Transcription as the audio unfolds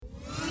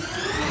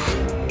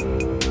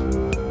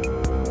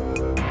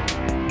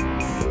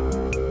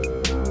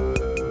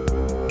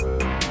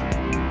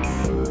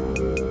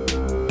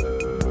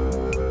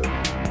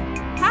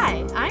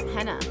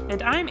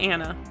I'm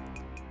Anna.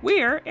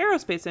 We're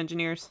aerospace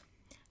engineers.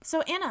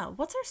 So Anna,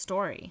 what's our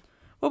story?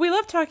 Well, we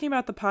love talking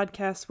about the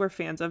podcasts we're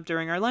fans of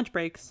during our lunch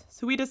breaks,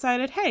 so we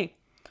decided, hey,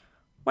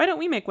 why don't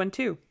we make one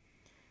too?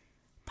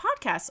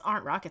 Podcasts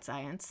aren't rocket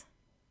science.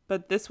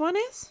 But this one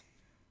is?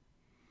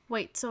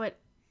 Wait, so it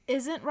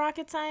isn't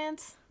rocket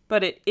science?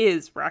 But it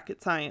is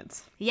rocket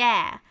science.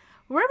 Yeah!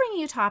 We're bringing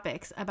you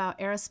topics about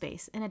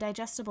aerospace in a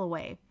digestible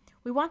way.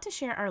 We want to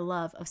share our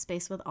love of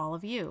space with all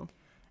of you.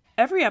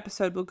 Every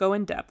episode will go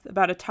in depth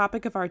about a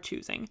topic of our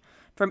choosing,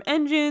 from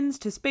engines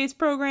to space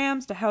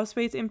programs to how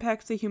space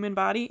impacts the human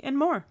body and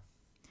more.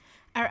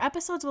 Our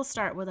episodes will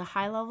start with a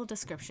high-level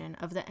description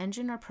of the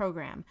engine or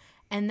program,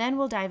 and then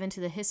we'll dive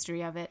into the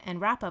history of it and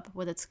wrap up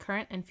with its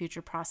current and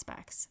future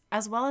prospects,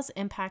 as well as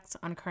impacts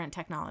on current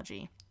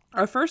technology.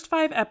 Our first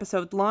 5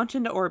 episodes launch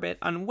into orbit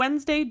on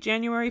Wednesday,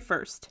 January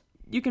 1st.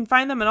 You can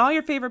find them on all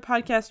your favorite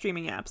podcast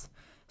streaming apps,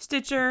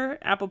 Stitcher,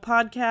 Apple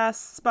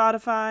Podcasts,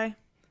 Spotify.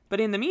 But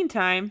in the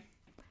meantime,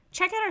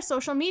 check out our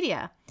social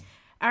media.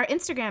 Our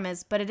Instagram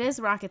is But It Is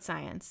Rocket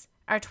Science.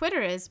 Our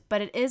Twitter is But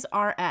It Is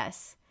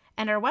RS.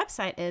 And our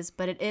website is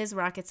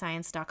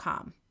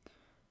butitisrocketscience.com.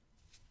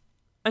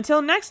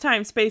 Until next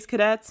time, Space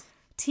Cadets.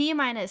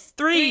 T-minus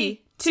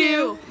 3,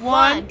 2,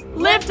 1,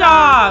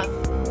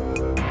 liftoff!